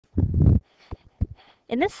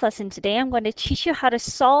In this lesson today, I'm going to teach you how to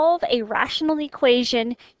solve a rational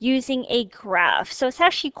equation using a graph. So it's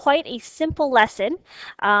actually quite a simple lesson.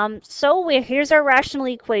 Here's our rational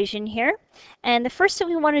equation here. And the first thing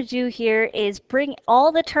we want to do here is bring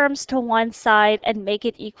all the terms to one side and make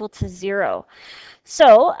it equal to 0.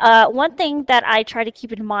 So one thing that I try to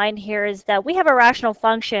keep in mind here is that we have a rational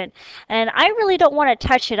function, and I really don't want to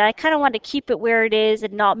touch it. I kind of want to keep it where it is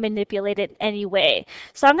and not manipulate it in any way.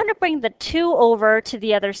 So I'm going to bring the 2 over to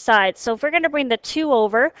the other side. So if we're going to bring the 2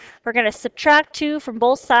 over, we're going to subtract 2 from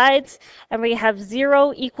both sides, and we have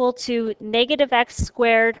 0 equal to negative x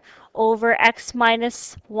squared over x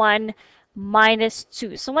minus 1 minus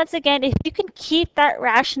 2. So once again, if you can keep that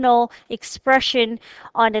rational expression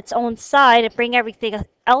on its own side and bring everything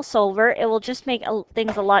else over, it will just make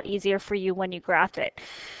things a lot easier for you when you graph it.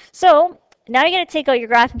 So now you're going to take out your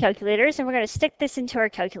graphing calculators and we're going to stick this into our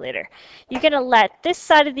calculator. You're going to let this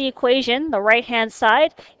side of the equation, the right-hand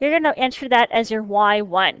side, you're going to enter that as your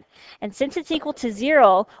y1. And since it's equal to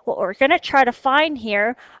 0, what we're going to try to find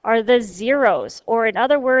here are the zeros, or in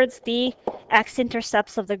other words, the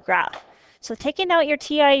x-intercepts of the graph. So taking out your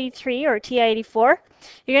TI-83 or TI-84,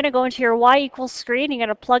 you're going to go into your y equals screen. You're going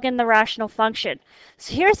to plug in the rational function.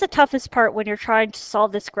 So here's the toughest part when you're trying to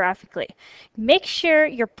solve this graphically. Make sure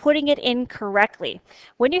you're putting it in correctly.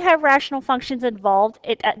 When you have rational functions involved,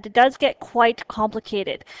 it does get quite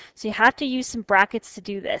complicated. So you have to use some brackets to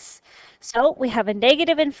do this. So we have a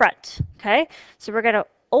negative in front. Okay, so we're going to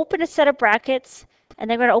open a set of brackets, and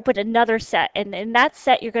then we're going to open another set. And in that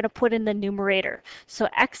set, you're going to put in the numerator. So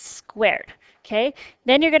x squared. Okay,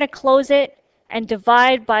 then you're going to close it and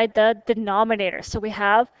divide by the denominator. So we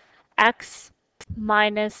have x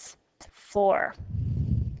minus 4.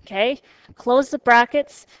 Okay, close the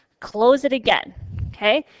brackets, close it again.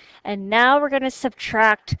 Okay, and now we're going to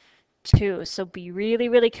subtract 2. So be really,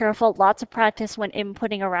 really careful. Lots of practice when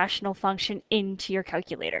inputting a rational function into your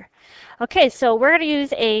calculator. Okay, so we're going to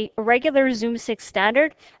use a regular Zoom 6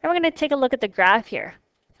 standard, and we're going to take a look at the graph here.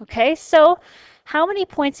 Okay, so how many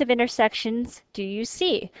points of intersections do you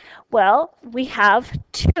see? Well, we have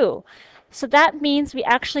 2. So that means we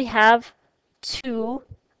actually have 2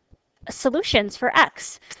 solutions for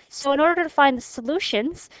x. So in order to find the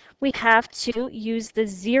solutions, we have to use the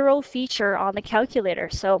 0 feature on the calculator.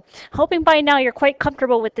 So hoping by now you're quite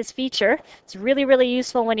comfortable with this feature. It's really, really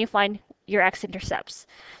useful when you find your x-intercepts.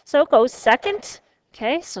 So go second.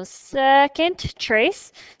 Okay, so second,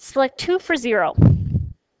 trace, select 2 for 0.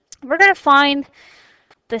 We're going to find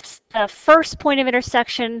the first point of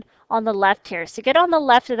intersection on the left here. So get on the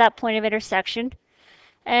left of that point of intersection,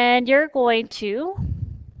 and you're going to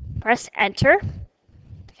press enter.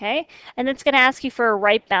 Okay, and it's going to ask you for a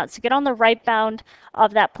right bound. So get on the right bound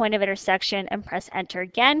of that point of intersection and press enter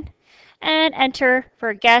again, and enter for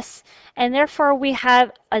a guess. And therefore we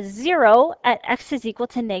have a 0 at x is equal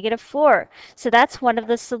to negative 4. So that's one of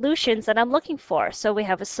the solutions that I'm looking for. So we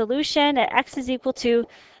have a solution at x is equal to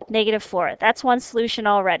negative 4. That's one solution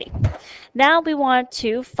already. Now we want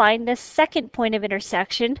to find the second point of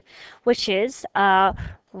intersection, which is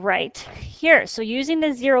right here. So using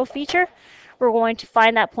the 0 feature, we're going to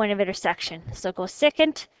find that point of intersection. So go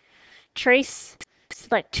second, trace,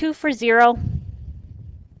 select 2 for 0.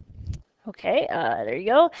 Okay, there you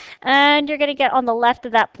go. And you're going to get on the left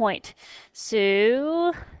of that point.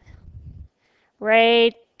 So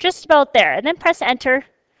right just about there. And then press enter.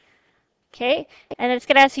 Okay, and it's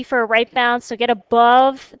going to ask you for a right bound, so get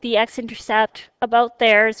above the x-intercept, about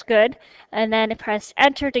there is good. And then press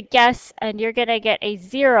enter to guess, and you're going to get a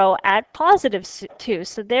 0 at positive 2.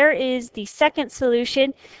 So there is the second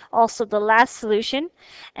solution, also the last solution.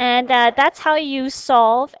 And that's how you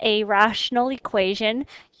solve a rational equation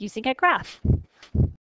using a graph.